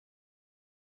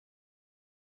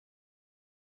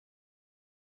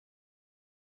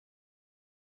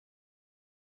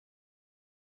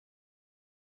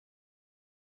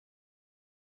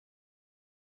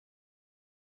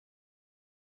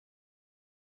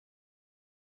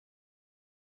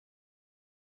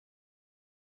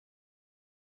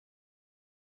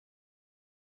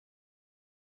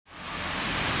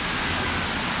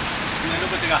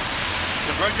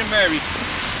Virgin Mary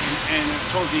and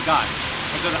supposed to be God.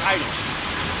 But they're the idols.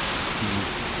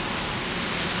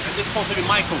 And this is supposed to be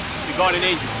Michael, the guardian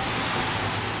angel.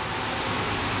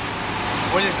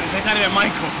 Or it's not even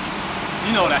Michael.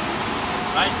 You know that,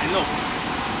 right? And look,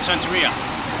 Santeria,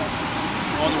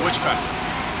 all the witchcraft.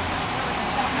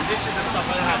 And this is the stuff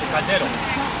I have, the caldero.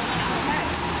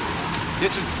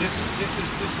 This is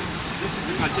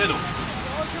the caldero.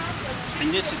 And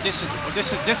this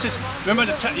is remember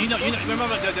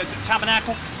remember the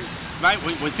tabernacle, right?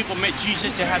 When people met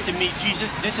Jesus, they had to meet Jesus.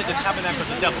 This is the tabernacle of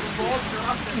the devil.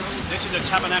 This is the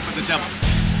tabernacle of the devil.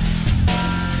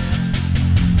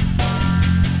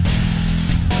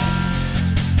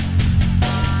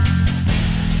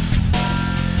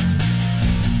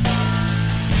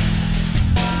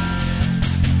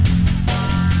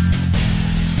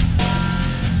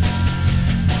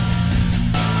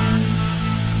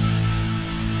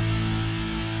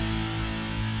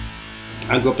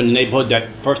 I grew up in a neighborhood that,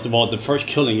 first of all, the first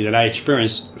killing that I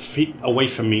experienced feet away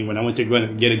from me when I went to go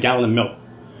and get a gallon of milk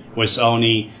was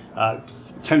only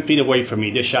 10 feet away from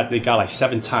me. They shot the guy like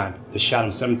 7 times. They shot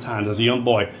him 7 times. As a young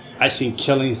boy, I seen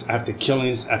killings after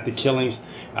killings after killings.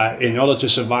 In order to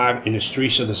survive in the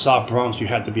streets of the South Bronx, you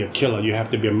had to be a killer. You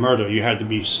have to be a murderer. You had to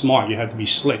be smart. You had to be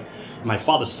slick. My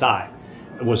father's side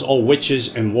was all witches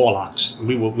and warlocks.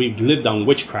 We lived on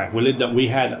witchcraft. We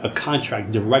had a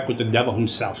contract direct with the devil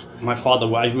himself. My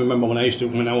father, I remember when I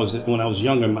was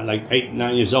younger, like 8,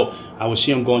 9 years old, I would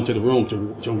see him go into the room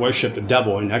to worship the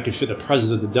devil, and I could feel the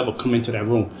presence of the devil come into that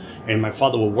room. And my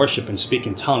father would worship and speak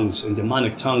in tongues, and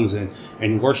demonic tongues, and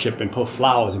worship and put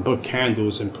flowers and put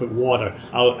candles and put water.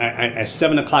 At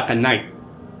 7 o'clock at night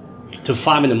to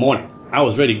 5 in the morning, I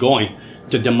was already going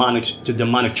to demonic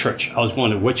church. I was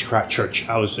going to witchcraft church.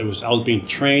 I was being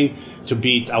trained to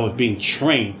be a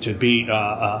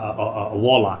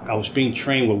warlock. I was being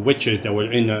trained with witches that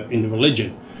were in the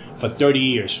religion for 30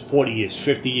 years, 40 years,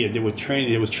 50 years. They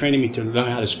was training me to learn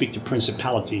how to speak to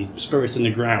principalities, spirits in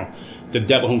the ground, the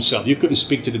devil himself. You couldn't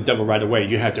speak to the devil right away.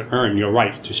 You had to earn your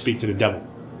right to speak to the devil.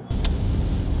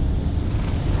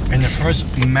 And the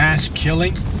first mass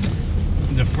killing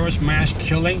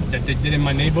that they did in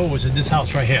my neighborhood was at this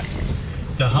house right here.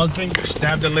 The husband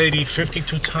stabbed the lady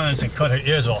 52 times and cut her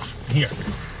ears off here.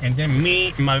 And then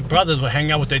me and my brothers were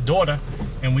hanging out with their daughter,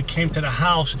 and we came to the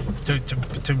house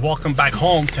to walk them back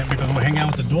home because we're hanging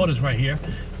out with the daughters right here.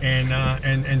 And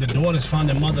the daughters found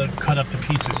their mother cut up to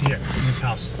pieces here in this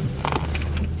house.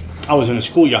 I was in a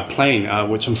schoolyard playing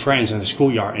with some friends in the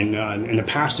schoolyard, and the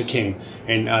pastor came,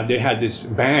 and they had this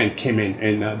band came in,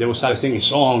 and they started singing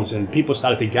songs, and people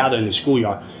started to gather in the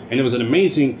schoolyard, and it was an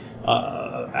amazing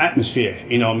atmosphere,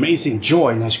 amazing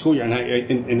joy in that schoolyard.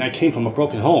 And I came from a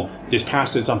broken home. This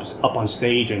pastor's up on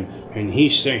stage, and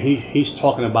he's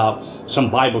talking about some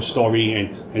Bible story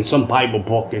and some Bible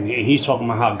book, and he's talking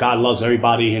about how God loves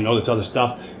everybody and all this other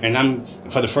stuff. And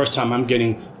for the first time, I'm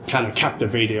getting kind of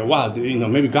captivated. Wow,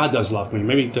 maybe God does love me.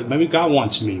 Maybe God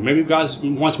wants me. Maybe God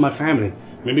wants my family.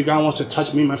 Maybe God wants to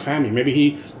touch me and my family. Maybe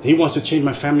he wants to change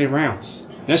my family around.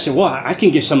 And I said, well, I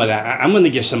can get some of that. I'm going to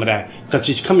get some of that because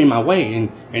He's coming my way.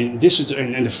 And this is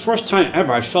the first time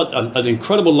ever I felt an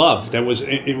incredible love that was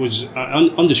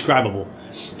undescribable.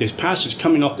 This pastor's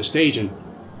coming off the stage and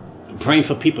praying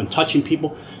for people and touching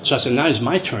people. So I said, now it's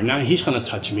my turn. Now He's going to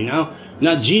touch me.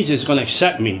 Now Jesus is going to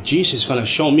accept me. Jesus is going to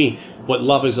show me what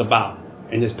love is about.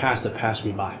 And this pastor passed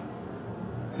me by.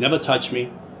 Never touched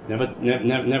me. Never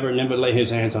laid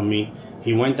his hands on me.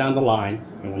 He went down the line,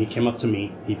 and when he came up to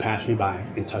me, he passed me by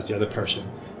and touched the other person.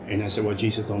 And I said, well,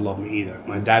 Jesus don't love me either.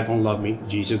 My dad don't love me.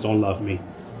 Jesus don't love me.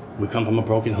 We come from a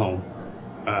broken home.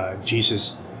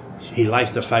 Jesus, He likes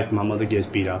the fact that my mother gets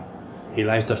beat up. He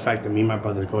likes the fact that me and my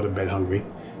brothers go to bed hungry.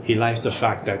 He likes the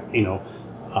fact that,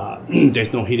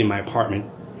 there's no heat in my apartment.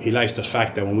 He likes the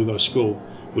fact that when we go to school,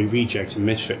 we reject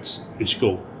misfits in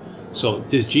school. So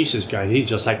this Jesus guy, he's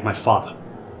just like my father.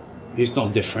 He's no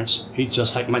difference. He's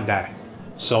just like my dad.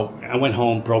 So I went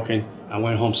home broken. I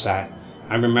went home sad.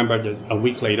 I remember that a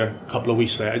week later, 2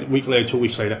 weeks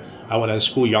later, I was at a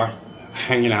schoolyard,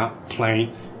 hanging out,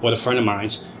 playing with a friend of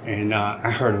mine, and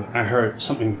I heard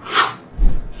something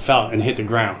fell and hit the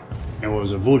ground, and it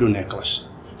was a voodoo necklace.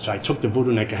 So I took the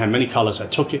voodoo necklace. It had many colors. I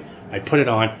took it, I put it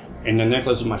on, and the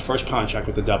necklace was my first contract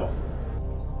with the devil.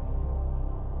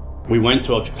 We went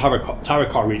to a tarot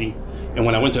card reading, and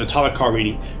when I went to the tarot card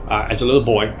reading, as a little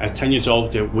boy, at 10 years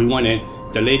old, we went in.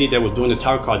 The lady that was doing the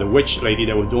tarot card, the witch lady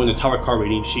that was doing the tarot card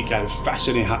reading, she got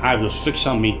fascinated. Her eyes was fixed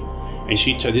on me, and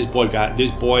she told this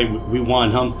boy, we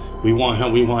won him. We want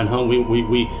him. The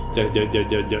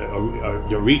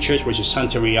reachers, which is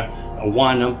Santeria,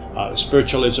 want him.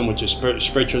 Spiritualism, which is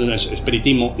spiritualism,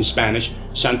 espiritismo in Spanish.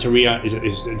 Santeria is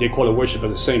they call it worship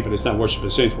of the saint, but it's not worship of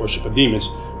the saints, worship of demons.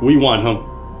 We want him.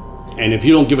 And if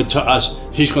you don't give it to us,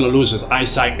 he's going to lose his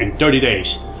eyesight in 30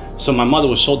 days. So my mother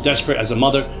was so desperate as a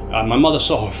mother. My mother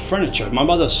sold her furniture. My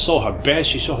mother sold her bed.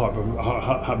 She sold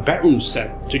her bedroom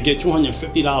set to get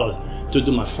 $250 to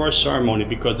do my first ceremony,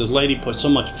 because this lady put so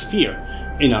much fear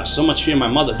in us, so much fear in my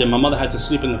mother, that my mother had to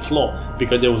sleep in the floor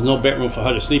because there was no bedroom for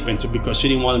her to sleep into, because she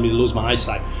didn't want me to lose my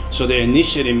eyesight. So they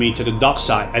initiated me to the dark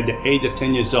side at the age of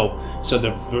 10 years old. So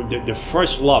the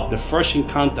first love, the first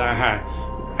encounter I had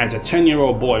as a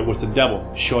 10-year-old boy with the devil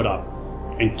showed up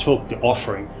and took the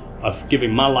offering of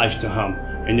giving my life to him,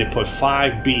 and they put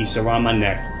 5 beads around my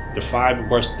neck, the 5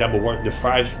 worst the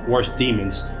 5 worst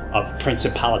demons of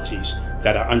principalities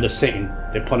that are under Satan.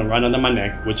 They put them right under my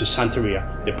neck, which is Santeria.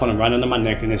 They put them right under my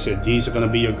neck, and they said, these are going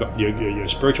to be your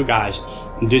spiritual guys,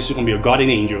 and this is going to be your guardian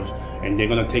angels, and they're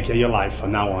going to take care of your life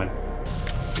from now on.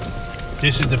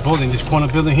 This is the building, this corner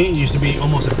building here used to be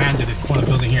almost abandoned. This corner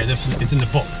building here, it's in the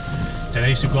book. That I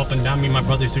used to go up and down. Me and my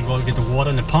brother used to go get the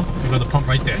water and the pump. We got the pump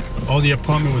right there. All the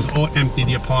apartment was all empty.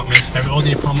 The apartments, all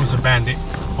the apartments was abandoned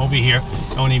over here.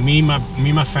 Only me, my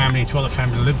family, and 2 other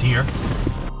families lived here.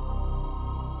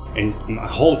 And my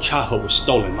whole childhood was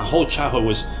stolen. My whole childhood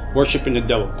was worshiping the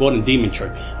devil, going to demon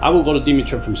church. I would go to demon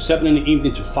church from 7 in the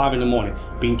evening to 5 in the morning,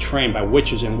 being trained by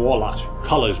witches and warlocks,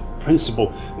 colors,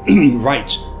 principle,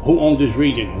 rights. Who owns this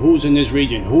region? Who's in this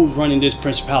region? Who's running this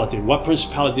principality? What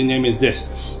principality name is this?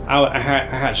 I had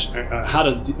how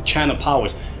to channel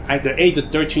powers. At the age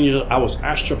of 13 years old, I was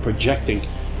astral projecting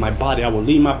my body. I would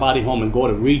leave my body home and go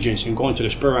to regions and go into the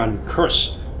spirit realm and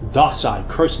curse dark side,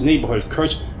 curse neighborhoods,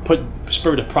 put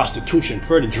spirit of prostitution,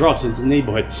 spirit of drugs into the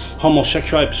neighborhood,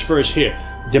 homosexuality spirits here,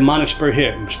 demonic spirit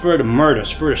here, spirit of murder,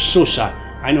 spirit of suicide.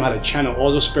 I know how to channel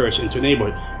all those spirits into the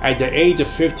neighborhood. At the age of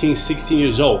 15, 16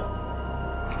 years old,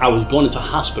 I was going into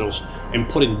hospitals and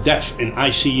putting death in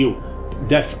ICU,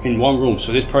 death in one room,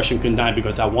 so this person couldn't die,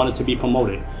 because I wanted to be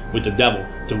promoted with the devil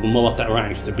to move up that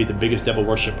ranks, to be the biggest devil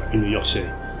worshiper in New York City.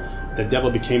 The devil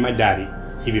became my daddy.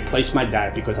 He replaced my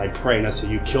dad because I prayed and I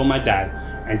said, you killed my dad.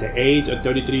 At the age of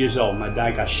 33 years old, my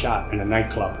dad got shot in a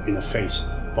nightclub in the face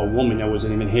for a woman that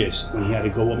wasn't even his, when he had to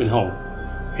go up and home.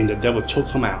 And the devil took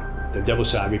him out. The devil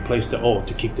said, I replaced the old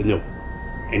to keep the new.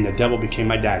 And the devil became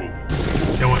my daddy.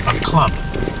 There was a club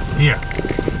here,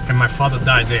 and my father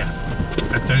died there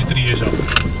at 33 years old.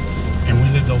 And we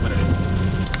lived over there.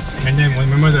 And then when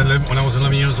my mother lived, when I was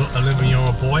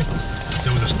 11-year-old boy,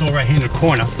 there was a store right here in the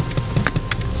corner.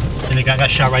 And the guy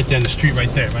got shot right there in the street right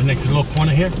there. Right next to the little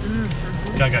corner here.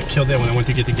 The guy got killed there when I went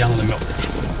to get the gallon of milk.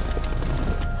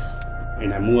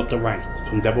 And I moved up the ranks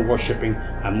from devil worshipping.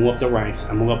 I moved up the ranks.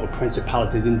 I moved up with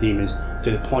principalities and demons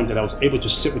to the point that I was able to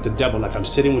sit with the devil like I'm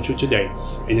sitting with you today.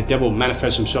 And the devil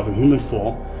manifests himself in human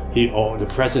form. Or the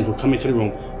president would come into the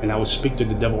room, and I would speak to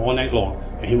the devil all night long.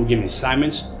 And he would give me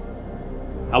assignments.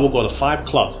 I would go to 5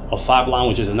 clubs or 5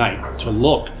 lounges a night to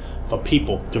look for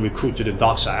people to recruit to the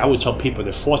dark side. I would tell people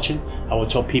their fortune. I would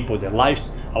tell people their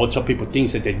lives. I would tell people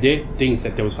things that they did, things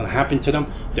that was going to happen to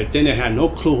them, that then they had no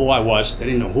clue who I was. They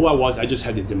didn't know who I was. I just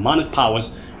had the demonic powers.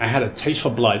 I had a taste for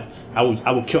blood. I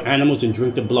would kill animals and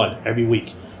drink the blood every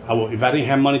week. If I didn't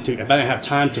have money if I didn't have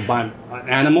time to buy an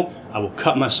animal, I would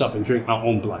cut myself and drink my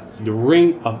own blood. The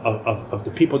ring of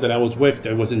the people that I was with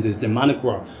that was in this demonic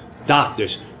world,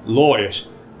 doctors, lawyers,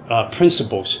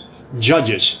 principals,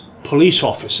 judges, police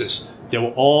officers, they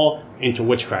were all into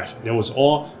witchcraft. There was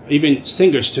all, even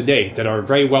singers today that are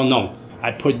very well known.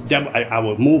 I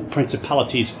would move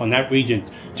principalities from that region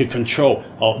to control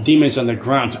demons on the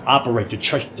ground, to operate the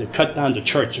church, to cut down the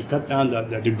church, to cut down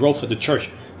the growth of the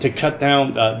church, to cut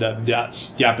down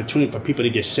the opportunity for people to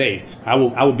get saved. I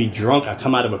would be drunk. I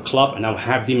come out of a club and I would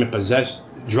have demon possessed,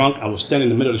 drunk. I would stand in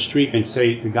the middle of the street and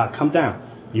say to God, come down.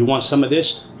 You want some of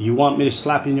this? You want me to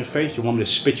slap you in your face? You want me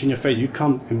to spit you in your face? You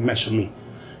come and mess with me.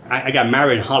 I got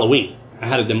married in Halloween. I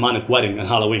had a demonic wedding on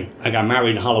Halloween. I got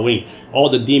married in Halloween. All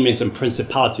the demons and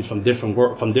principalities from different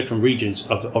regions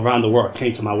around the world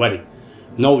came to my wedding.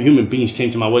 No human beings came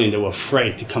to my wedding. They were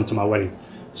afraid to come to my wedding.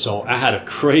 So I had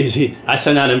I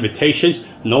sent out invitations.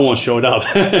 No one showed up.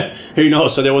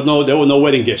 So there were no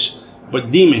wedding gifts.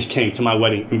 But demons came to my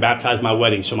wedding and baptized my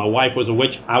wedding. So my wife was a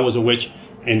witch. I was a witch.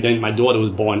 And then my daughter was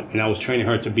born, and I was training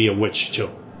her to be a witch too.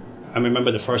 I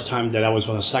remember the first time that I was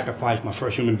going to sacrifice my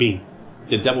first human being.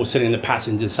 The devil was sitting in the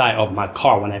passenger side of my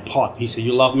car when I parked. He said,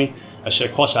 "You love me?" I said,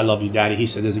 "Of course I love you, Daddy." He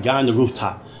said, "There's a guy on the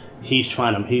rooftop. He's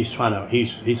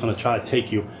gonna try to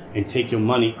take you and take your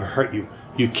money or hurt you.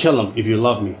 You kill him if you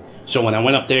love me." So when I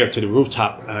went up there to the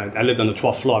rooftop, I lived on the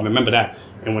 12th floor. I remember that.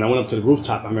 And when I went up to the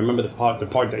rooftop, I remember the part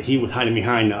that he was hiding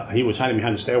behind. He was hiding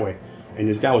behind the stairway, and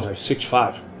this guy was like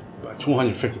 6'5",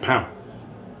 250 pounds.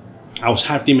 I was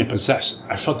half demon possessed.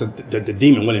 I felt the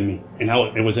demon within me, and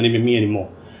it wasn't even me anymore.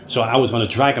 So I was going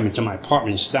to drag him into my apartment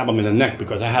and stab him in the neck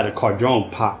because I had a cardrone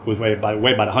pot with weighed about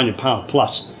 100 pounds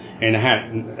plus. And I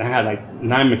had like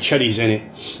 9 machetes in it,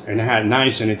 and I had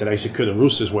knives in it that I used to kill the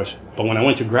roosters with. But when I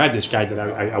went to grab this guy that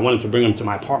I wanted to bring him to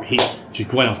my apartment, he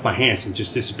just went off my hands and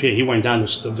just disappeared. He went down the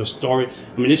story.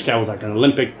 I mean, this guy was like an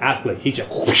Olympic athlete. He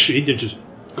just whoosh, he just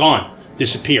gone,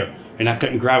 disappeared. And I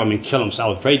couldn't grab him and kill him. So I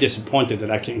was very disappointed that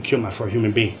I couldn't kill my first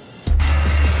human being.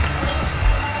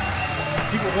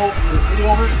 People go to the city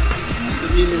over it. It's a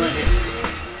demon right here.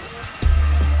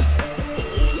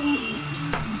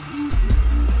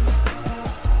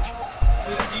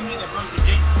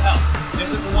 This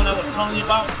is the one I was telling you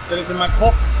about that is in my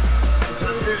book. It's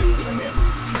right here.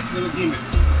 Little demon.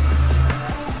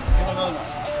 Another one.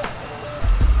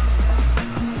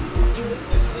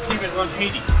 This is the demon that runs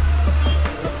Haiti.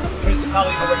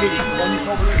 Principality over Haiti. The one who's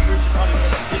over there, principality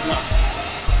over Islam.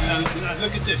 And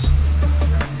look at this.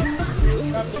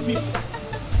 Trap the people.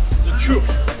 The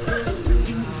truth.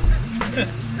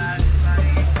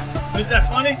 Isn't that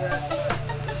funny?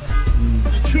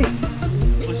 The truth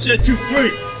will set you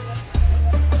free.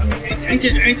 Ain't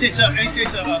this a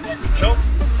joke?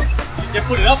 They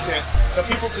put it up there so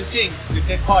people can think that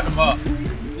they're part of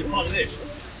this.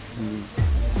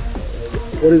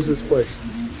 What is this place?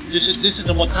 This is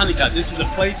the botanica. This is a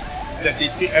place that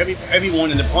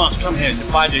everyone in the Bronx come here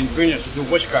to buy the ingredients to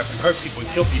do witchcraft and hurt people and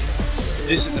kill people.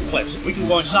 This is the place. We can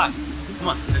go inside. Come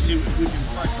on, let's see if we can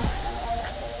find something.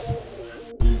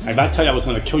 If I tell you I was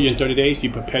going to kill you in 30 days,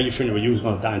 you prepare your funeral. You was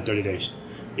going to die in 30 days.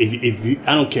 If you,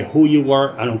 I don't care who you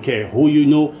were, I don't care who you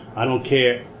knew, I don't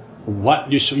care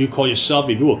what you call yourself.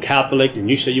 If you were Catholic and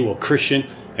you say you were Christian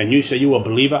and you say you were a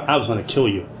believer, I was going to kill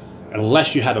you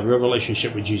unless you had a real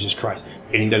relationship with Jesus Christ.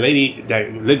 And the lady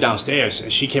that lived downstairs,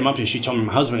 she came up and she told me,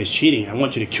 my husband is cheating. I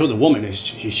want you to kill the woman that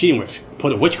she's cheating with.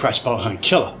 Put a witchcraft spell on her and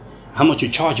kill her. How much you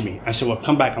charge me? I said, well,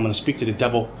 come back. I'm going to speak to the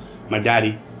devil, my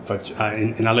daddy,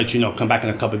 and I'll let you know. Come back in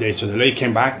a couple of days. So the lady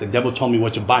came back. The devil told me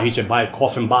what to buy. He said, buy a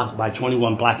coffin box, buy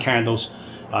 21 black candles,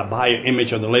 buy an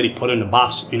image of the lady, put her in the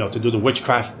box, to do the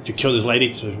witchcraft, to kill this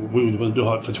lady. So we were going to do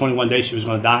her for 21 days. She was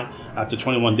going to die. After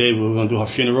 21 days, we were going to do her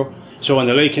funeral. So when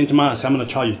the lady came to me, I said, I'm going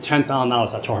to charge you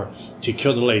 $10,000. I told her to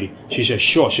kill the lady. She said,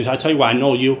 sure. She said, I tell you what, I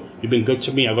know you. You've been good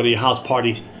to me. I go to your house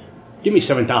parties. Give me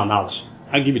 $7,000.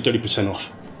 I'll give you 30% off.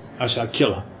 I said, I'll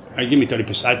kill her. I give me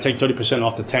 30%. I take 30%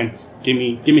 off the 10. Give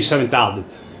me 7,000.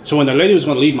 So when the lady was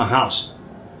going to leave my house,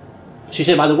 she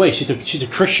said, by the way, she's a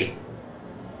Christian.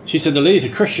 She said, the lady's a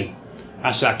Christian.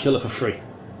 I said, I'll kill her for free.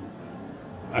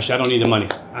 I said, I don't need the money.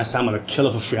 I said, I'm going to kill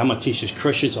her for free. I'm going to teach these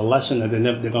Christians a lesson that they're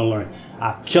going to learn.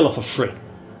 I'll kill her for free.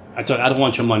 I told her, I don't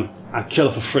want your money. I'll kill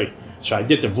her for free. So I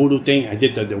did the voodoo thing. I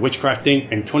did the witchcraft thing.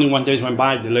 And 21 days went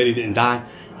by. The lady didn't die.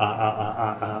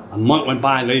 A month went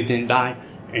by. The lady didn't die.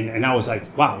 And I was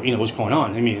like, wow, what's going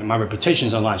on? I mean, my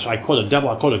reputation's online. So I called the devil,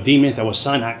 I called the demons that was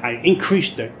signed. I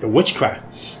increased the witchcraft.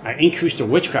 I increased the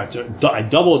witchcraft. I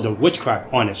doubled the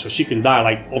witchcraft on it so she can die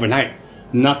like overnight.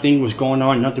 Nothing was going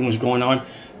on. Nothing was going on.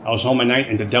 I was home at night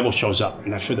and the devil shows up.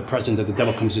 And I feel the presence of the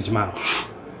devil comes into my house.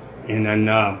 And then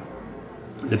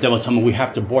the devil told me, we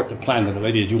have to abort the plan of the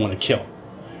lady that you want to kill.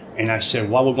 And I said,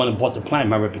 why would we want to abort the plan?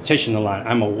 My reputation online.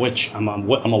 I'm a witch. I'm a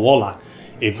warlock.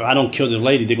 If I don't kill the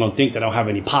lady, they're going to think that I don't have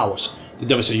any powers. The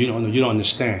devil said, you don't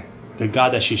understand. The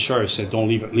God that she serves said, don't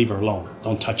leave her alone.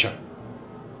 Don't touch her.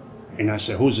 And I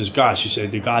said, who's this God? She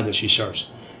said, the God that she serves.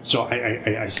 So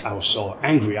I was so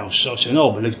angry. I said,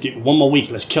 no, but let's get one more week.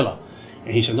 Let's kill her.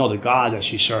 And he said, no, the God that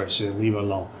she serves said, leave her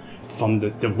alone. From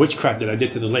the witchcraft that I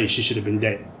did to the lady, she should have been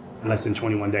dead in less than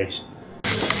 21 days.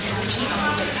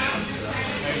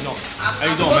 How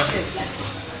you doing, man?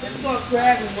 It's going to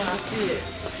grab me when I see it.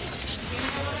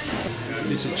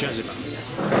 This is Jezebel.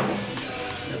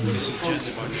 This is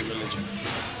Jezebel's religion.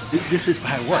 This is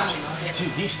how it works. See,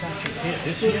 these statues here,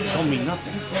 this here don't mean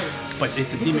nothing, but it's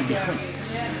the demon behind it.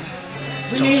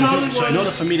 So in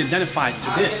order for me to identify to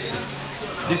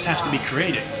this has to be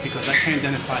created because I can't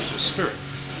identify to a spirit.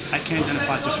 I can't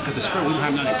identify just because the spirit, we don't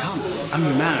have nothing in common. I'm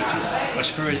humanity. A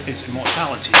spirit is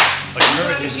immortality. A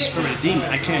spirit is a spirit of demon.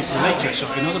 I can't relate to it. So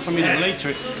in order for me to relate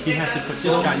to it, he has to put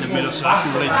this guy in the middle so I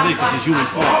can relate to it because he's human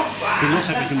form. He looks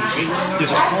like a human being.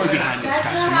 There's a story behind this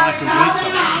guy, so now I can relate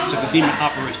to him. So the demon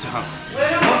operates to him.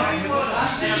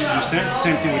 Understand?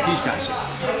 Same thing with these guys here.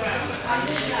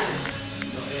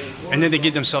 And then they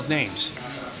give themselves names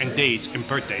and days and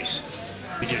birthdays.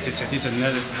 They said these are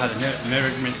how the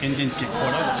American Indians get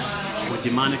caught up with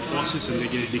demonic forces, and they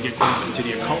get caught up into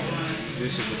the occult.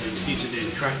 These are the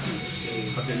entrapment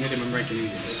of the Native American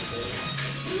Indians.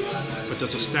 But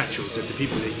those are statues that the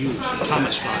people that use to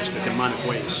camouflage the demonic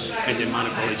ways and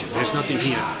demonic religion. There's nothing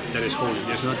here that is holy.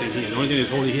 There's nothing here. The only thing that's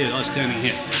holy here is us standing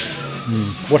here.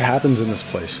 What happens in this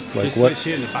place? Like this what? Place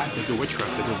here in the back, they do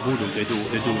witchcraft, they do voodoo, they do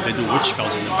witch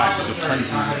spells in the back, they do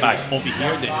cleansing in the back. Over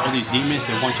here, all these demons,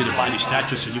 they want you to buy these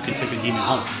statues so you can take a demon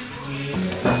home.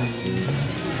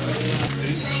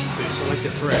 They select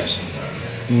the prayers.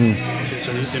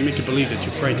 So they make you believe that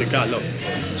you pray to God. Look,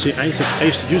 see, I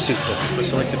used to use this book for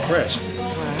selected prayers.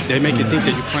 They make you think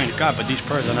that you're praying to God, but these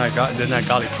prayers are not God. They're not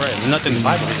godly prayers. There's nothing in the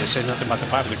Bible. They say nothing about the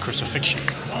Bible. The crucifixion.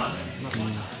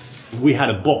 We had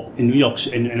a book in New York,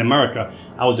 in America.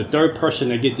 I was the third person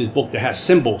to get this book that has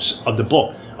symbols of the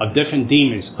book, of different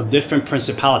demons, of different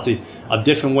principalities, of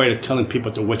different ways of killing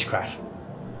people through witchcraft.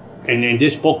 And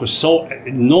this book was so,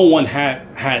 no one had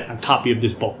a copy of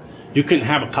this book. You couldn't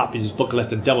have a copy of this book unless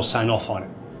the devil signed off on it.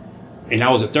 And I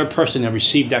was the third person that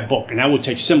received that book. And I would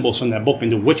take symbols from that book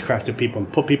and do witchcraft to people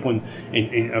and put people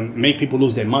and make people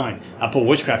lose their mind. I put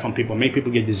witchcraft on people, make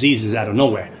people get diseases out of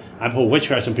nowhere. I put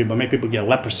witchcraft on people, make people get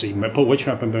leprosy. I put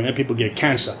witchcraft on people, make people get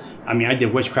cancer. I mean, I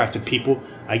did witchcraft to people.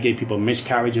 I gave people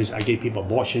miscarriages. I gave people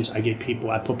abortions. I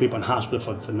put people in hospital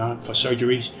for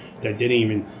surgeries that didn't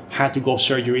even have to go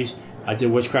surgeries. I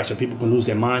did witchcraft so people can lose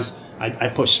their minds. I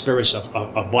put spirits of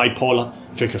bipolar,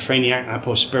 schizophrenia. I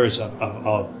put spirits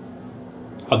of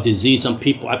disease on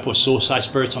people. I put suicide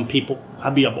spirits on people.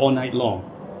 I'd be up all night long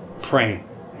praying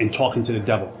and talking to the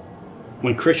devil.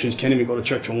 When Christians can't even go to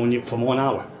church for 1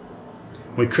 hour.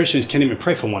 When Christians can't even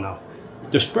pray for 1 hour.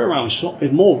 The spirit realm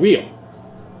is more real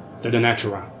than the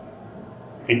natural realm.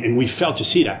 And we fail to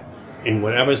see that. And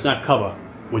whatever is not covered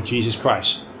with Jesus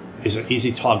Christ is an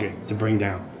easy target to bring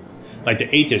down. Like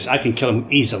the atheists, I can kill them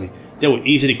easily. They were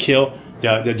easy to kill.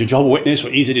 The Jehovah's Witnesses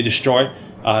were easy to destroy.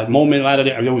 Moment later,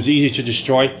 it was easy to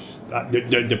destroy.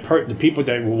 The people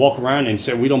that will walk around and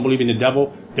say we don't believe in the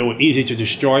devil, they were easy to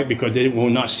destroy because they will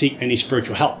not seek any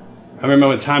spiritual help. I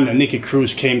remember the time that Nicky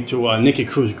Cruz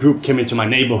group came into my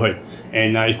neighborhood,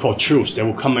 and it's called Truce. They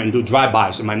would come and do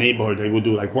drive-bys in my neighborhood. They would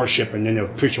do like worship, and then they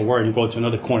would preach a word and go to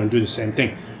another corner and do the same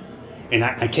thing. And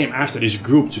I came after this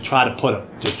group to try to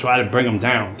bring them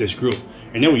down, this group.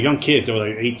 And they were young kids. They were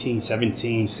like 18,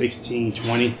 17, 16,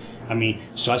 20. I mean,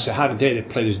 so I said, how dare they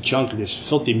play this junk, this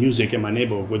filthy music in my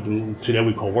neighborhood, today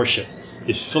we call worship.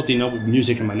 This filthy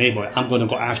music in my neighborhood. I'm going to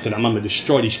go after them. I'm going to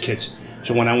destroy these kids.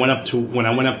 So when I went up to where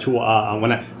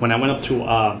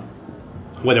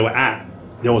they were at,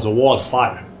 there was a wall of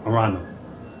fire around them.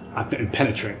 I couldn't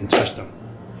penetrate and touch them.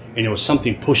 And there was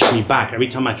something pushing me back. Every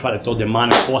time I tried to throw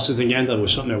demonic forces again, there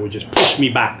was something that would just push me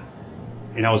back.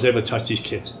 And I was able to touch these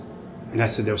kids. And I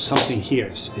said, there was something here.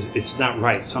 It's not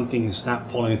right. Something is not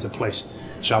falling into place.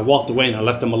 So I walked away and I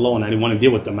left them alone. I didn't want to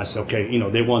deal with them. I said, okay, you know,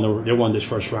 they won this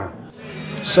first round.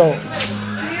 So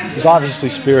there's obviously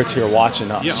spirits here watching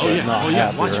us. Yeah,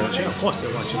 watching us. Yeah, of course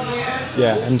they're watching us.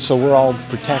 Yeah, and so we're all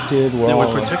protected. We're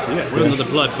protected. Yeah, we're under the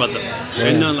blood, brother.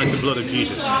 They're none like the blood of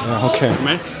Jesus. Okay.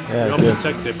 Man, we're all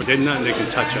protected, but they're nothing that can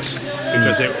touch us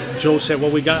because Joe said,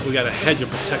 "What we got a hedge of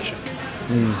protection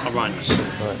around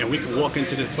us, and we can walk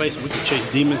into this place and we can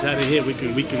chase demons out of here. We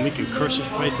can curse this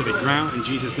place to the ground in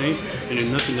Jesus' name, and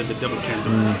there's nothing that the devil can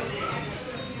do."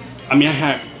 I mean, I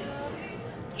had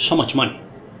so much money.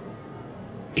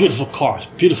 Beautiful cars,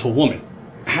 beautiful woman.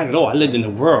 I had it all. I lived in the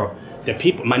world that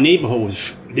people, my neighborhood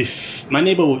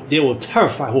they were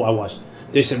terrified who I was.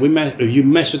 They said, if you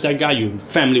mess with that guy, your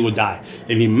family will die.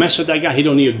 If you mess with that guy, he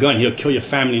don't need a gun. He'll kill your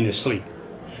family in his sleep.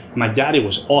 My daddy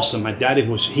was awesome. My daddy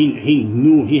was, he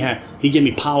knew, he gave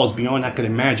me powers beyond I could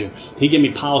imagine. He gave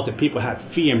me powers that people had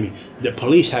fear of me. The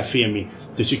police had fear of me.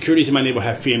 The securities in my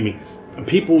neighborhood had fear of me.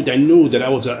 People that knew that I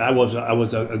was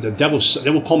the devil's, they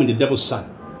would call me the devil's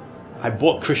son. I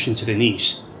brought Christians to their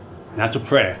knees, not to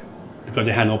prayer, because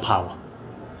they had no power.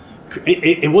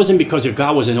 It wasn't because your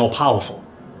God wasn't all powerful.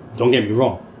 Don't get me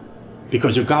wrong.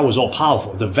 Because your God was all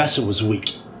powerful. The vessel was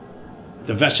weak.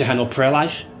 The vessel had no prayer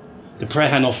life. The prayer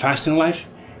had no fasting life,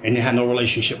 and they had no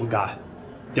relationship with God.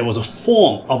 There was a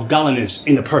form of godliness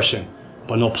in the person,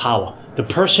 but no power. The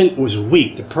person was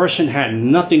weak. The person had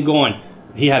nothing going.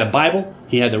 He had a Bible.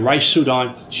 He had the right suit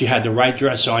on. She had the right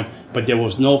dress on, but there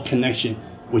was no connection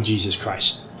with Jesus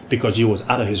Christ, because you was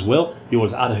out of his will, you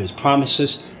was out of his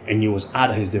promises, and you was out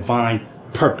of his divine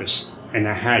purpose. And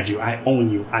I had you, I own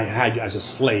you, I had you as a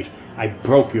slave. I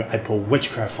broke you, I put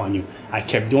witchcraft on you. I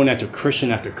kept doing that to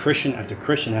Christian after Christian after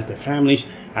Christian, after families,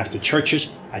 after churches.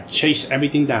 I chased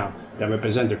everything down that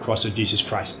represented the cross of Jesus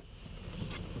Christ.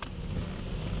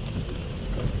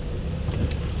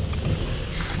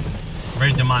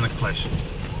 Very demonic place.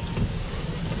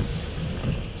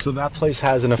 So that place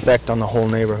has an effect on the whole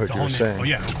neighborhood, The you were saying? Oh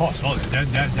yeah, of course. Oh,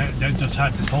 that just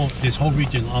had this whole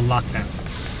region on lockdown.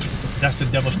 That's the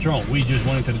devil's throne. We just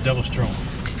went into the devil's throne.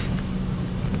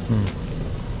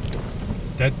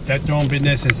 That throne been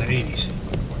there since the 80s.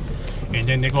 And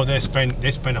then they go there, spend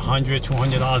 $100,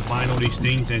 $200 buying all these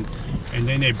things, and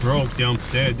then they broke.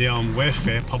 They're on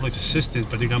welfare, public assistance,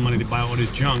 but they got money to buy all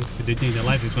this junk. They think their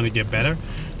life is going to get better.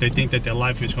 They think that their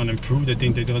life is going to improve. They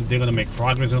think that they're going to make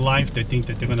progress in life. They think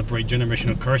that they're going to break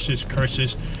generational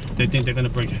curses. They think they're going to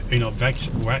break,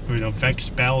 vex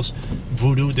spells,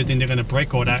 voodoo. They think they're going to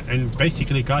break all that. And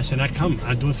basically, God said, "I come.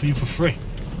 I do it for you for free.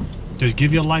 Just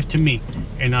give your life to me,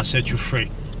 and I'll set you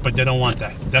free." But they don't want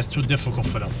that. That's too difficult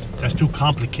for them. That's too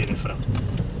complicated for them.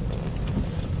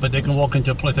 But they can walk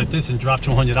into a place like this and drop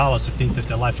 $200 to think that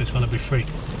their life is going to be free,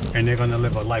 and they're going to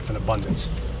live a life in abundance.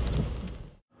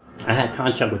 I had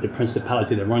contact with the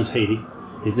principality that runs Haiti.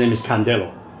 His name is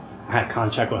Candelo. I had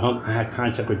contact with him. I had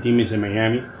contact with demons in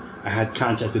Miami. I had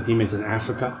contact with demons in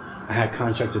Africa. I had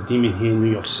contact with demons here in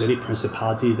New York City,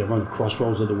 principalities that run the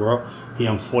crossroads of the world, here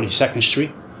on 42nd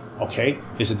Street. Okay,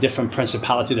 there's a different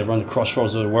principality that run the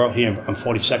crossroads of the world here on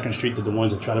 42nd Street than the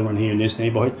ones that try to run here in this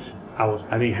neighborhood.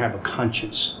 I didn't have a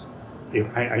conscience.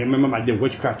 I remember I did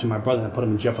witchcraft to my brother and I put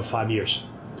him in jail for 5 years.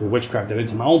 The witchcraft I did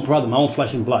to my own brother, my own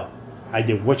flesh and blood. I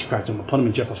did witchcraft to him. I put him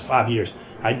in jail for 5 years.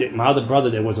 My other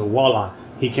brother that was a warlock,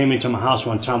 he came into my house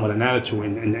one time with an attitude,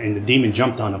 and the demon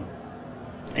jumped on him.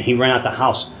 And he ran out the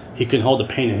house. He couldn't hold the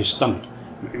pain in his stomach.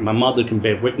 My mother can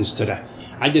bear witness to that.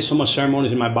 I did so much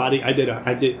ceremonies in my body. I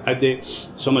did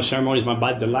so much ceremonies in my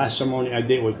body. The last ceremony I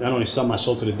did was not only sell my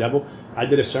soul to the devil. I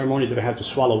did a ceremony that I had to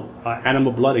swallow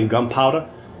animal blood and gunpowder.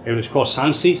 It was called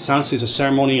Sansi. Sansi is a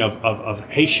ceremony of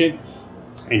Haitian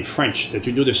and French that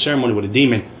you do the ceremony with a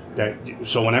demon.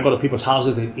 So when I go to people's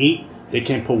houses and eat, they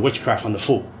can't put witchcraft on the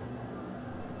food.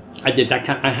 I did that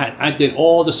kind. I did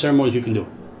all the ceremonies you can do.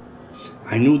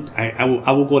 I knew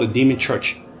I would go to demon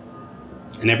church.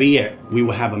 And every year, we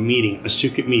would have a meeting, a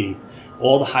secret meeting.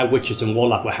 All the high witches and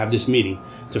warlock would have this meeting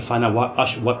to find out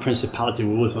what principality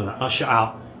we were going to usher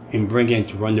out and bring in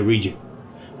to run the region.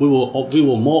 We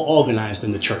were more organized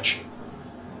than the church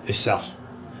itself.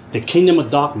 The kingdom of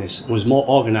darkness was more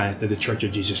organized than the Church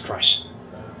of Jesus Christ.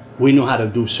 We knew how to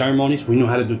do ceremonies. We knew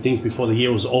how to do things before the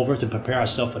year was over to prepare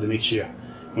ourselves for the next year.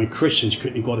 When Christians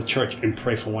couldn't go to church and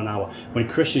pray for 1 hour. When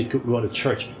Christians could go to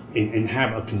church and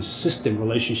have a consistent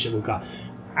relationship with God.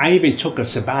 I even took a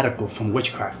sabbatical from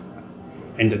witchcraft,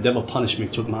 and the devil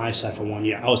punishment took my eyesight for 1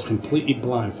 year. I was completely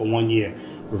blind for 1 year,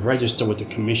 registered with the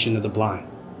Commission of the Blind.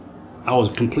 I was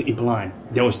completely blind.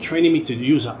 They was training me to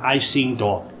use an eye-seeing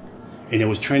dog, and they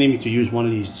was training me to use one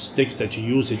of these sticks that you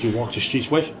use that you walk the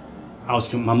streets with.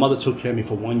 My mother took care of me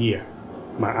for 1 year.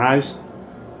 My eyes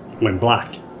went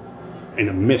black, and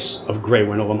a mist of gray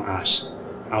went over my eyes.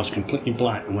 I was completely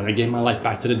blind, and when I gave my life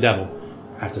back to the devil,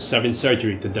 after 7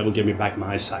 surgeries, the devil gave me back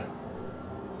my eyesight,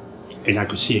 and I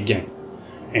could see again.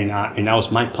 And that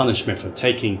was my punishment for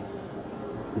taking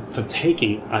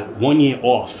 1 year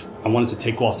off. I wanted to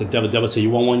take off. The devil said,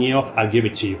 "You want 1 year off? I'll give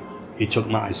it to you." He took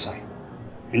my eyesight,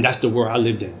 and that's the world I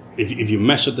lived in. If you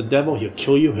mess with the devil, he'll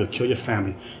kill you. He'll kill your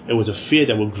family. It was a fear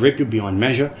that will grip you beyond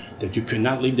measure. That you could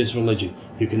not leave this religion.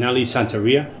 You could not leave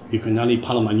Santeria. You could not leave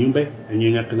Palamanyumbe, and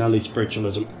you could not leave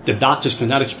spiritualism. The doctors could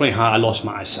not explain how I lost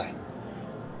my eyesight.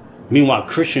 Meanwhile,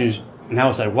 Christians, and I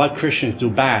was like, what Christians do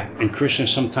bad, and Christians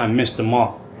sometimes miss the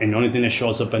mark, and the only thing that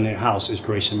shows up in their house is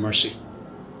grace and mercy.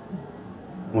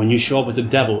 When you show up with the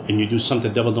devil and you do something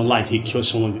the devil don't like, he kills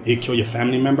someone, he kill your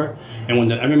family member.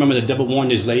 And I remember the devil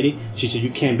warned this lady. She said, "You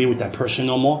can't be with that person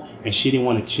no more." And she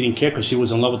didn't care because she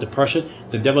was in love with the person.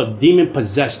 The devil, demon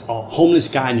possessed a homeless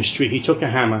guy in the street. He took a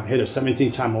hammer, hit her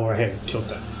 17 times over her head, and killed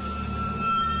her.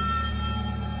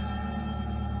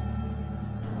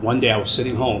 One day I was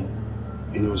sitting home,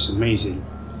 and it was amazing.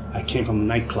 I came from a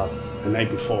nightclub the night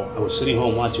before. I was sitting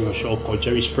home watching a show called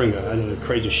Jerry Springer. I know, the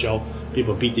crazy show.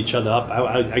 People beat each other up.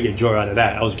 I get joy out of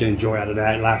that. I was getting joy out of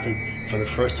that, laughing. For the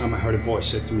first time I heard a voice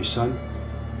say to me, "Son,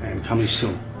 I am coming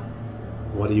soon.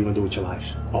 What are you going to do with your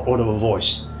life?" An audible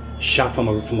voice shot from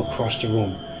across the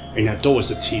room. And I thought it was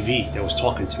the TV that was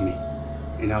talking to me.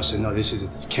 And I said, "No, it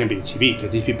can't be the TV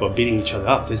because these people are beating each other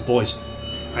up." This voice,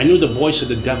 I knew the voice of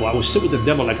the devil. I would sit with the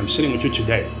devil like I'm sitting with you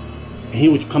today. And he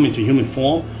would come into human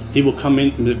form. He will come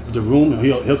in the room.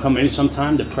 He'll come in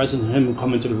sometime. The presence of him will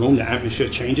come into the room. The atmosphere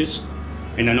changes.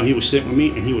 And I know he would sit with me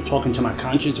and he would talk into my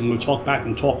conscience and we would talk back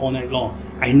and talk all night long.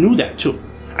 I knew that too.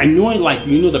 I knew it like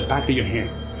you know the back of your hand.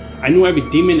 I knew every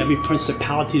demon, every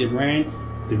principality that ran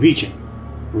the region,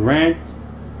 ran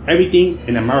everything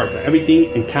in America, everything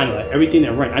in Canada, everything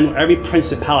that ran. I knew every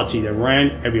principality that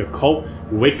ran, every occult,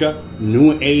 Wicca,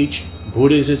 New Age,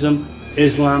 Buddhism,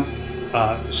 Islam,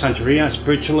 Santeria,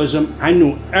 spiritualism. I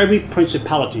knew every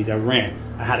principality that ran.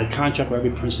 I had a contract with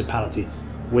every principality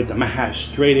with them. I had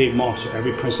straight A marks with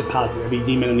every principality, every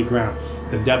demon on the ground,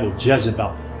 the devil,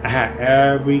 Jezebel. I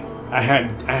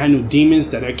had new demons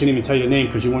that I can't even tell you the name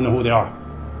because you won't know who they are.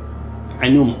 I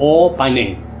knew them all by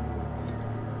name.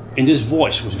 And this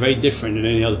voice was very different than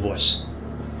any other voice.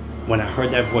 When I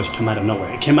heard that voice come out of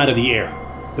nowhere, it came out of the air,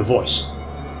 the voice.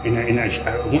 And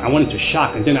I went into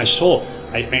shock. And then I saw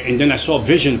a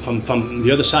vision from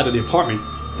the other side of the apartment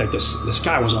that the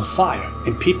sky was on fire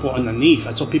and people underneath.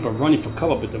 I saw people running for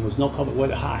cover, but there was no cover where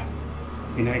to hide.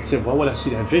 And I said, why would I see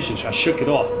that vision? So I shook it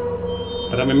off.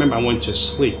 But I remember I went to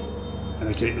sleep,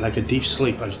 and like a deep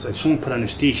sleep. Someone put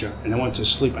anesthesia, and I went to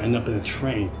sleep. I ended up in a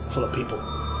train full of people.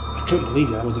 I couldn't believe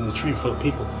that I was in a train full of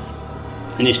people.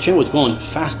 And this train was going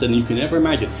faster than you can ever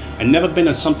imagine. I'd never been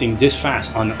on something this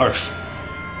fast on earth.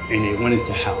 And it went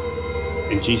into hell.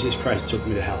 And Jesus Christ took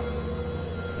me to hell.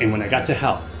 And when I got to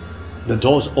hell, the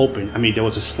doors opened. I mean, there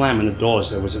was a slam in the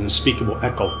doors. There was an unspeakable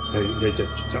echo.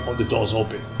 The doors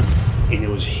opened. And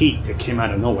there was heat that came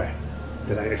out of nowhere.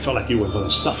 That I felt like you were going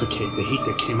to suffocate, the heat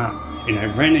that came out. And I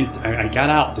ran in, I got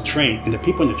out the train, and the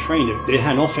people in the train, they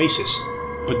had no faces.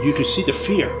 But you could see the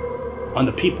fear on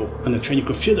the people on the train. You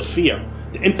could feel the fear,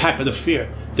 the impact of the fear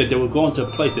that they were going to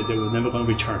a place that they were never going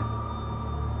to return.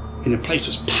 And the place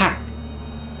was packed.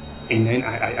 And then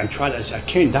I tried, I said, I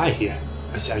can't die here.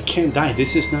 I said, I can't die.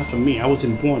 This is not for me. I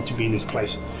wasn't born to be in this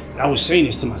place. I was saying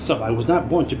this to myself. I was not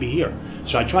born to be here.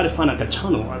 So I tried to find like a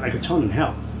tunnel in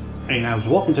hell. And I was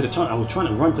walking to the tunnel. I was trying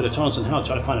to run to the tunnels in hell,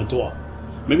 try to find a door,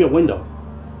 maybe a window,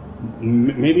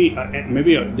 maybe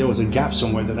there was a gap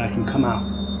somewhere that I can come out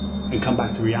and come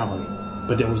back to reality.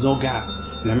 But there was no gap.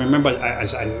 And I remember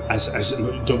as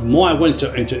the more I went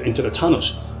into the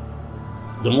tunnels,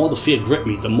 the more the fear gripped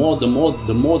me. The more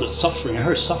the suffering. I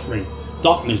heard suffering.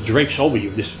 Darkness drapes over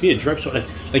you. This fear drapes over,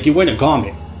 like you're wearing a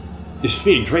garment. This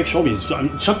fear drapes over you.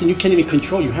 It's something you can't even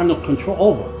control. You have no control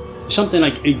over. It's something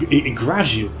like it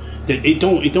grabs you. That it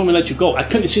don't even let you go. I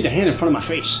couldn't see the hand in front of my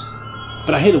face,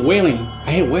 but I hear the wailing.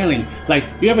 I hear wailing. Like,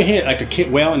 you ever hear like a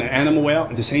kid wail and an animal wail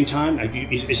at the same time? Like,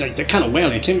 it's like that kind of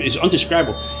wailing. It's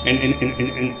undescribable, and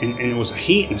it was a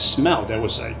heat and a smell that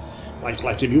was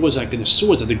like if you was like in the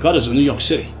sewers of the gutters of New York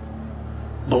City.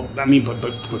 But I mean,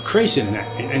 but crazier than that.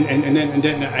 And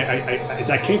then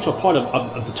as I came to a part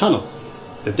of the tunnel,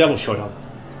 the devil showed up.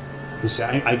 He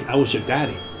said, I was your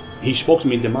daddy. He spoke to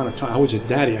me in the amount of time. I was your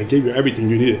daddy. I gave you everything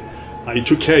you needed. I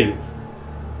took care of you.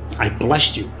 I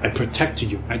blessed you. I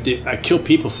protected you. I killed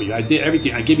people for you. I did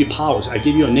everything. I gave you powers. I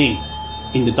gave you a name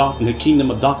in the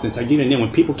kingdom of darkness. I gave you a name. When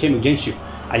people came against you,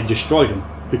 I destroyed them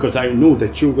because I knew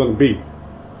that you were going to be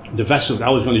the vessel that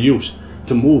I was going to use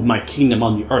to move my kingdom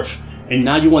on the earth. And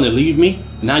now you want to leave me?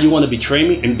 Now you want to betray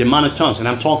me in demonic tongues? And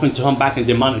I'm talking to him back in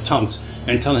demonic tongues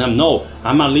and telling him, no,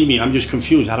 I'm not leaving. I'm just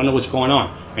confused. I don't know what's going on.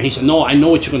 And he said, no, I know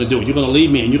what you're going to do. You're going to leave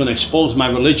me and you're going to expose my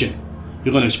religion.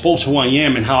 You're going to expose who I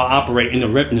am and how I operate in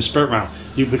the spirit realm.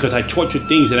 Because I taught you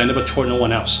things that I never taught no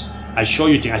one else. I showed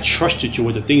you things. I trusted you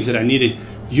with the things that I needed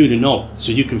you to know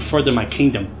so you can further my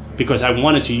kingdom. Because I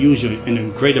wanted to use you in a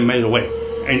greater measure way.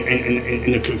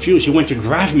 And the confused, he went to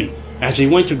grab me. As he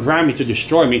went to grab me to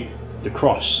destroy me, the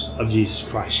cross of Jesus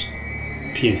Christ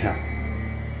appeared in hell.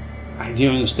 I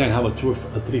didn't understand how a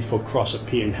 3-foot cross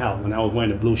appeared in hell when I was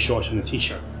wearing the blue shorts and a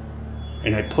t-shirt.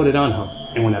 And I put it on him.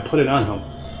 And when I put it on him,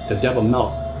 the devil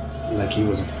melted like he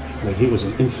was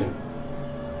an infant.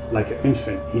 Like an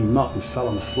infant, he melted and fell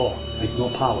on the floor, like no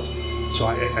powers. So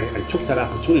I took that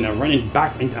opportunity and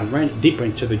I ran deeper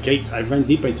into the gates. I ran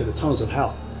deeper into the tunnels of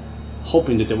hell,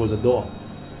 hoping that there was a door.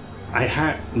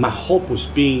 My hope was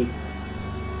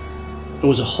it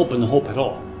was a hope and a hope at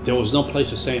all. There was no place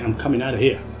to say, I'm coming out of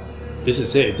here. This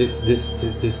is it. This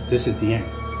is the end.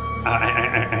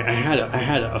 I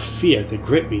had a fear that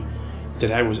gripped me,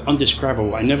 that I was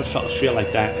undescribable. I never felt a fear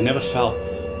like that. I never felt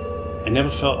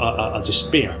a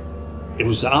despair. It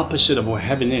was the opposite of what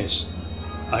heaven is.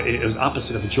 It was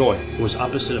opposite of joy. It was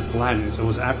opposite of gladness. It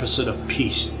was opposite of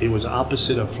peace. It was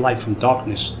opposite of light from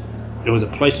darkness. It was a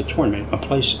place of torment, a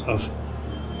place of,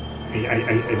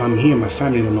 if I'm here, my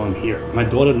family don't know I'm here. My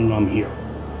daughter don't know I'm here.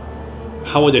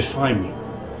 How would they find me?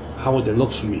 How would they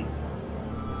look for me?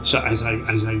 So as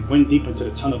I went deep into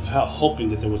the tunnel of hell, hoping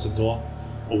that there was a door,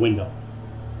 a window,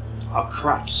 a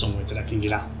crack somewhere that I can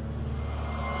get out,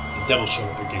 the devil showed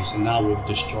up again, and now we'll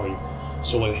destroy you.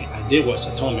 So what I did was,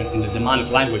 I told him in the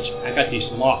demonic language, I got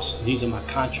these marks. These are my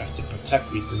contracts to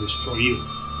protect me, to destroy you.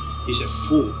 He said,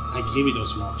 fool, I gave you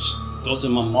those marks. Those are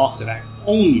my marks that I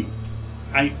own you.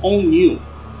 I own you.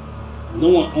 No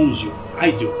one owns you.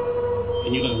 I do.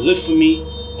 And you're going to live for me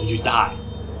or you die.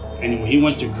 And when he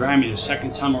went to grab me the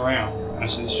second time around, I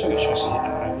said, it's finished. I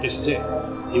said, this is it.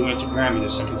 He went to grab me the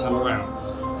second time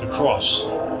around. The cross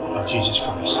of Jesus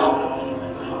Christ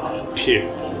appeared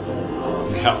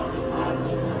in hell.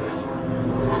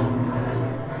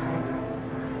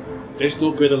 There's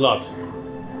no greater love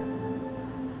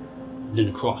than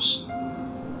the cross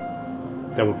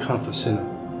that will come for a sinner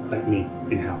like me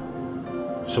in hell.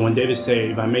 So when David said,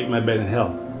 if I make my bed in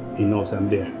hell, he knows I'm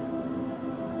there.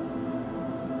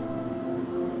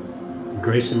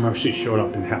 Grace and mercy showed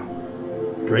up in hell.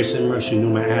 Grace and mercy knew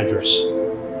my address.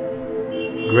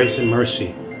 Grace and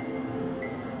mercy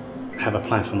have a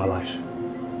plan for my life.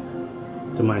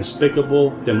 To my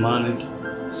despicable, demonic,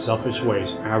 selfish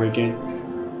ways, arrogant,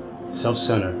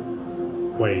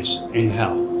 self-centered ways in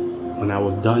hell, when I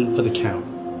was done for the count,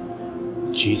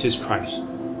 Jesus Christ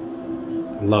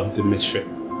loved the misfit.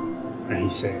 And he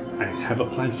said, I have a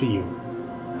plan for you.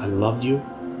 I loved you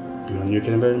beyond you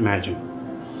can ever imagine.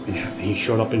 And he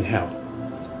showed up in hell.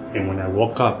 And when I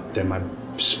woke up, then my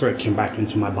spirit came back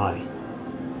into my body.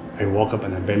 I woke up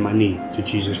and I bent my knee to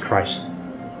Jesus Christ.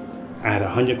 I had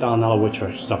 $100,000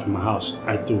 witchcraft stuff in my house.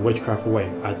 I threw witchcraft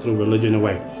away. I threw religion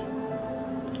away.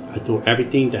 I threw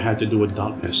everything that had to do with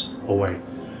darkness away.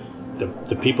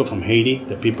 The people from Haiti,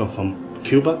 the people from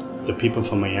Cuba, the people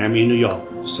from Miami and New York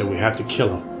said we have to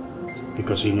kill him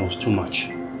because he knows too much.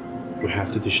 We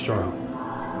have to destroy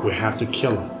him. We have to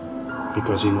kill him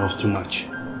because he knows too much.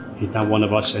 He's not one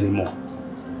of us anymore.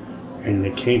 And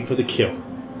they came for the kill.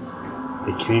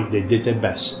 They did their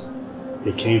best.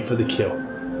 They came for the kill.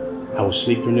 I would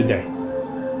sleep during the day.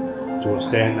 To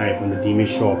stay at night when the demons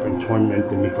show up and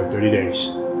tormented me for 30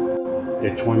 days.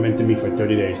 They tormented me for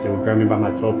 30 days. They would grab me by my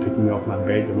throat, pick me off my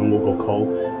bed. The room would go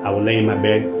cold. I would lay in my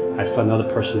bed. I felt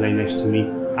another person lay next to me,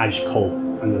 ice cold,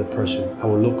 another person. I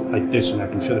would look like this and I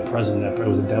can feel the presence of that. It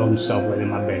was the devil himself laying in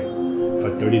my bed.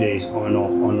 For 30 days, on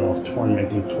and off,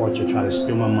 tormenting, torture, trying to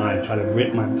steal my mind, trying to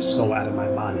rip my soul out of my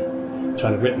body,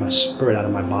 trying to rip my spirit out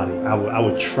of my body. I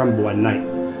would tremble at night,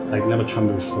 like never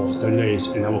trembled before, 30 days,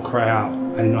 and I would cry out.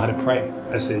 I didn't know how to pray.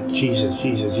 I said, Jesus,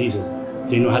 Jesus, Jesus.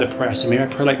 Didn't know how to pray. I said, may I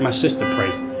pray like my sister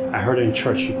prays? I heard her in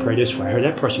church, she prayed this way. I heard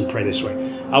that person pray this way.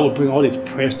 I would bring all these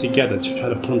prayers together to try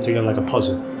to put them together like a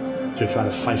puzzle, to try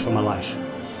to fight for my life.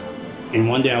 And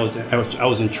one day I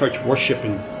was in church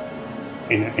worshiping,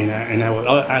 and I would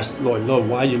ask the Lord,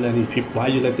 why you let these people, why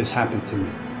you let this happen to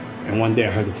me? And one day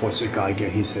I heard the voice of God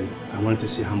again. He said, I wanted to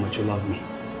see how much you love me.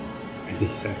 And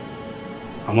he said,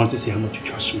 I wanted to see how much you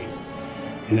trust me.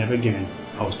 And ever again,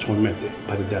 I was tormented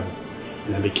by the devil.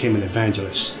 And I became an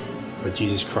evangelist for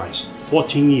Jesus Christ.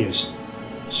 14 years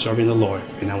serving the Lord,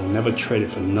 and I will never trade it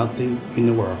for nothing in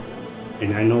the world.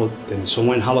 And I know that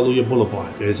somewhere in Hallelujah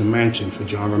Boulevard, there is a mansion for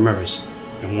John Ramirez.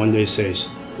 And one day it says,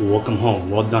 welcome home,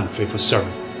 well done, faithful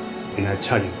servant. And I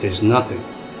tell you, there's nothing.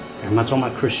 And I'm not talking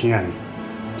about Christianity.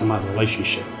 I'm talking about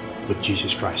relationship with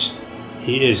Jesus Christ.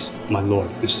 He is my Lord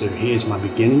and Savior. He is my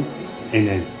beginning and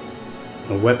end.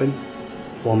 No weapon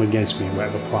formed against me will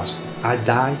ever prosper. I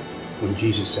died when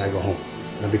Jesus said I go home.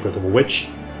 Not because of a witch,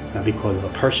 not because of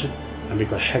a person, not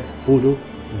because of heck, voodoo,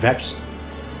 vex,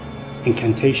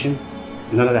 incantation,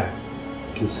 none of that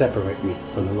can separate me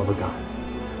from the love of God.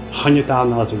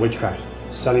 $100,000 of witchcraft,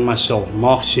 selling my soul,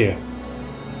 marks here,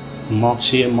 marks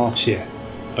here, marks here.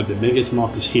 But the biggest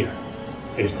mark is here,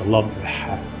 is the love that I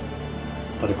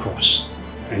have for the cross.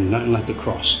 And nothing like the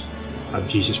cross of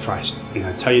Jesus Christ. And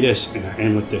I tell you this, and I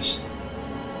end with this.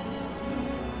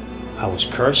 I was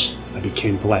cursed, I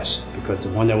became blessed, because the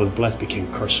one that was blessed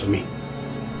became cursed for me.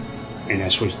 And I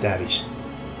switched daddies.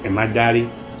 And my daddy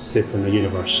sits in the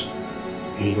universe.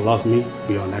 And he loves me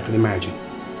beyond I could imagine.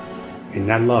 And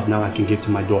that love now I can give to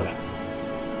my daughter.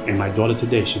 And my daughter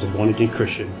today, she's a born-again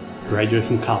Christian, graduate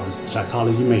from college,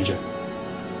 psychology major.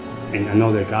 And I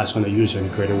know that God's going to use her in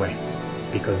a greater way.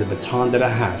 Because the baton that I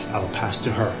have, I will pass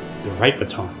to her, the right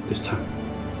baton this time.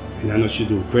 And I know she'll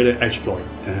do a greater exploit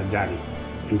than her daddy.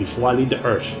 And before I leave the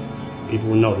earth, people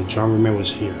will know that John Ramirez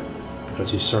was here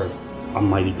because he served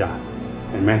Almighty God.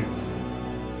 Amen.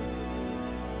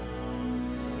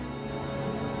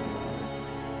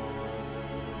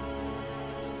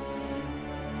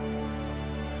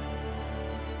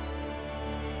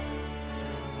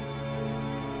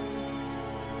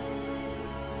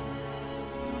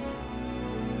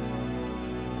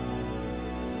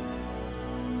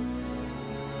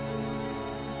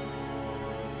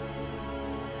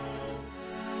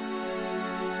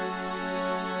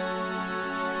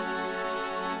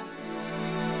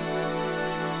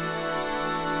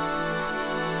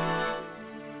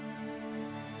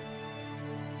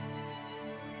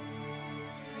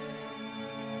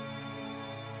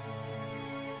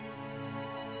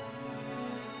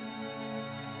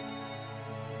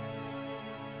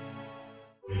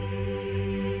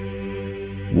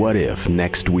 What if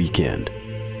next weekend,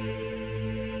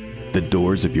 the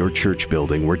doors of your church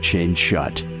building were chained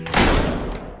shut?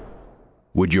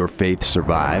 Would your faith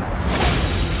survive?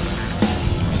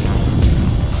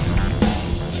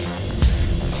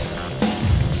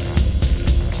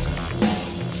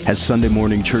 Has Sunday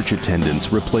morning church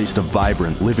attendance replaced a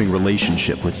vibrant, living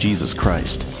relationship with Jesus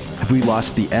Christ? Have we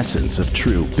lost the essence of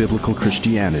true biblical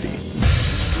Christianity?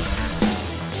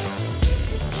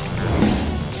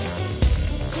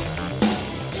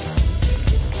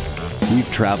 We've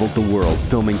traveled the world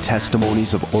filming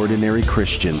testimonies of ordinary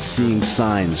Christians seeing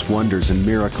signs, wonders, and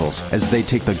miracles as they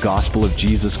take the gospel of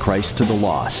Jesus Christ to the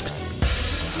lost.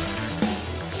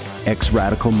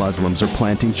 Ex-radical Muslims are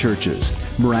planting churches,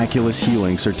 miraculous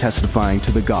healings are testifying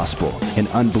to the gospel, and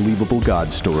unbelievable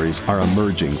God stories are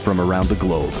emerging from around the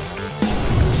globe.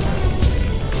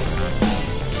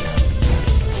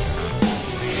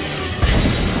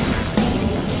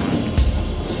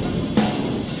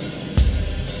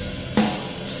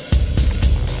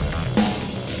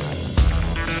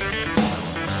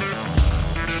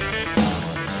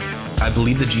 I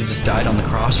believe that Jesus died on the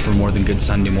cross for more than good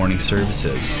Sunday morning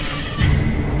services.